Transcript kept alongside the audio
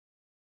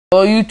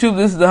Hello YouTube,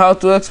 this is the How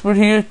To Expert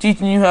here,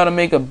 teaching you how to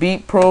make a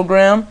beat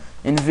program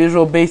in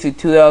Visual Basic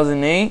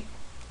 2008.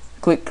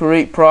 Click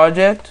Create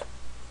Project.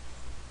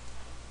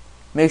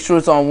 Make sure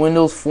it's on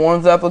Windows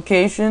Forms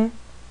application.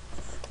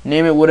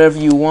 Name it whatever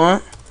you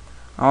want.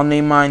 I'll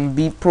name mine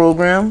Beat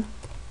Program.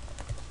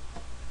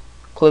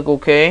 Click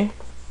OK.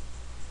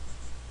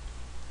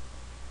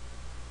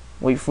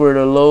 Wait for it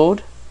to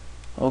load.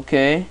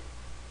 OK.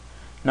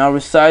 Now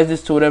resize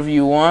this to whatever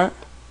you want.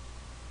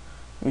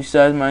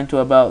 Resize mine to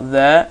about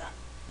that.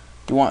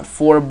 You want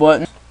 4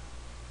 buttons.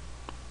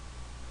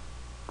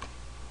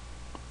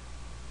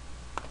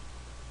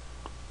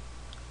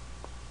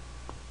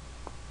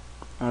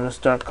 I'll just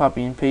start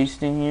copying and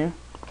pasting here.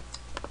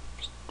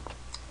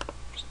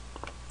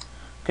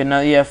 Okay,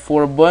 now you have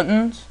 4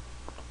 buttons.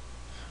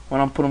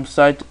 Want to put them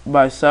side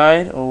by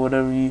side or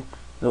whatever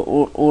the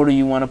order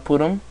you want to put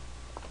them.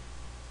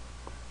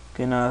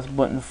 Okay, now that's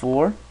button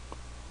 4.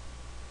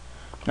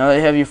 Now that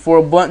you have your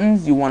 4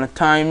 buttons, you want a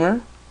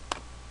timer.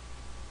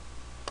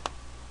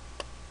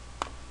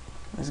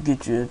 Let's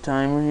get you a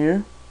timer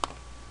here.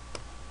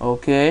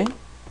 Okay.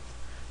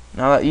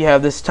 Now that you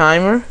have this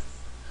timer,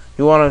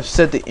 you want to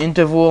set the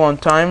interval on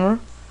timer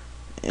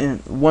in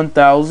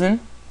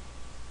 1000.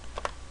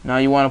 Now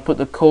you want to put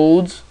the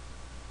codes.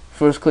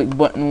 First click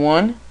button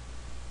 1.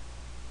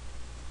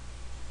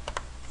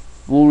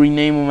 We'll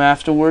rename them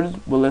afterwards,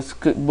 but let's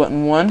click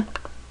button 1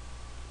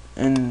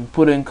 and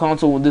put it in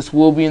console. This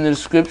will be in the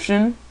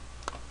description,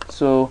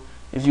 so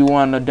if you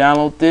want to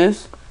download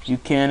this, you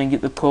can and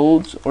get the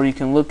codes, or you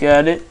can look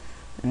at it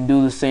and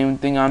do the same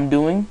thing I'm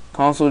doing.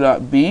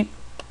 Console.beep.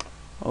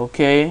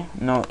 Okay,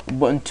 now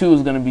button 2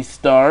 is going to be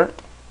start.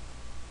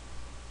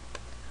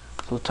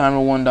 So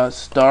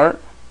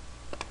timer1.start.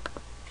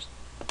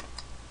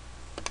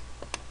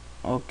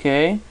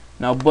 Okay,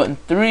 now button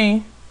 3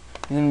 is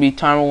going to be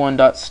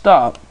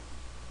timer1.stop.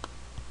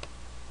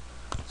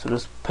 So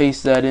just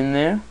paste that in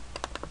there.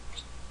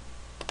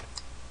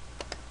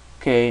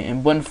 Okay,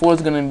 and button 4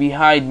 is going to be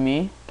hide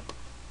me.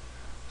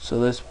 So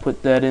let's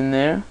put that in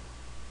there.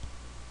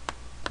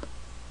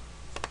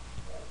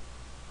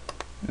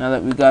 Now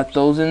that we got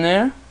those in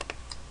there,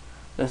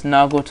 let's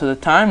now go to the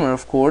timer,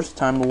 of course,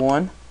 timer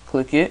 1,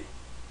 click it.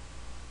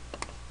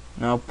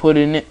 Now put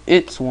in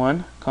its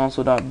one,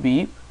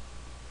 console.beep.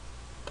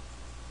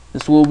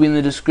 This will be in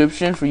the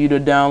description for you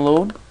to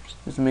download.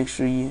 Just make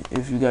sure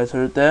if you guys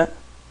heard that.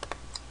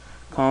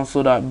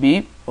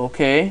 Console.beep,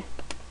 okay.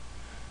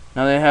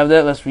 Now that I have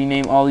that, let's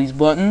rename all these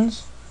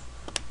buttons.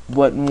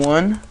 Button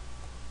 1,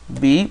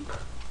 beep.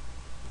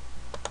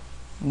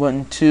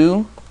 Button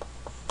 2,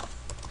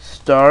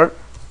 start.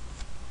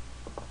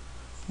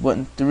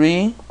 Button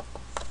 3,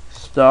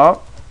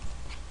 stop.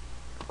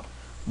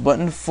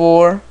 Button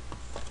 4,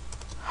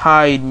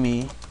 hide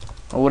me,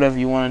 or whatever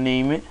you want to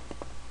name it.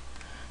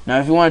 Now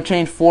if you want to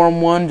change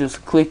form 1,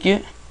 just click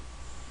it.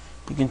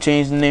 You can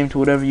change the name to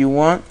whatever you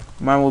want.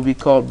 Mine will be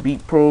called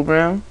Beat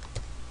Program.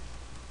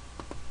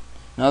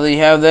 Now that you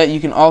have that, you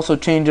can also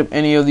change up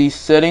any of these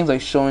settings,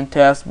 like showing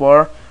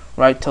taskbar,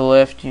 right to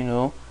left, you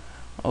know.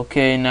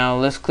 Okay, now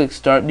let's click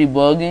Start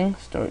Debugging.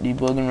 Start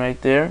debugging right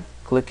there.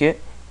 Click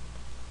it.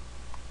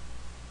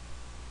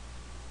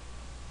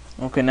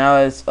 Okay, now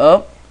that it's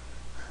up,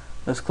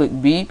 let's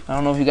click beep. I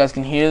don't know if you guys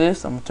can hear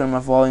this. I'm going to turn my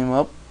volume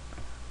up.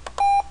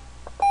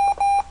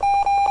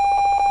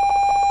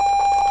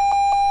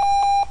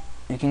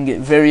 It can get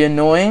very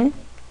annoying.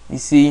 You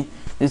see,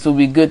 this will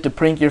be good to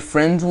prank your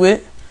friends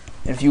with.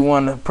 If you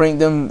want to prank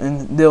them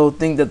and they'll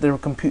think that their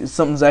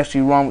something's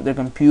actually wrong with their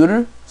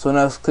computer. So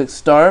now let's click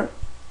start.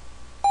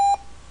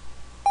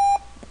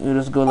 You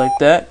just go like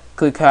that.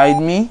 Click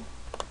hide me.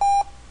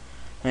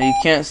 Now you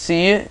can't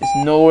see it. It's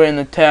nowhere in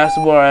the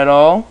taskbar at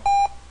all.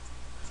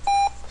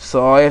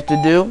 So all you have to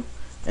do,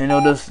 and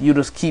you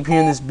just keep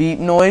hearing this beep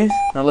noise.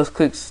 Now let's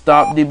click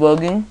stop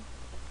debugging.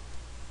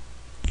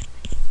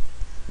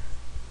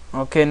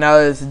 Okay, now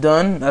that it's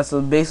done, that's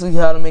basically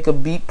how to make a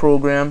beat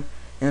program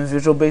in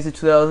Visual Basic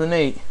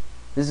 2008.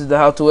 This is the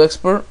How To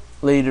Expert.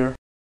 Later.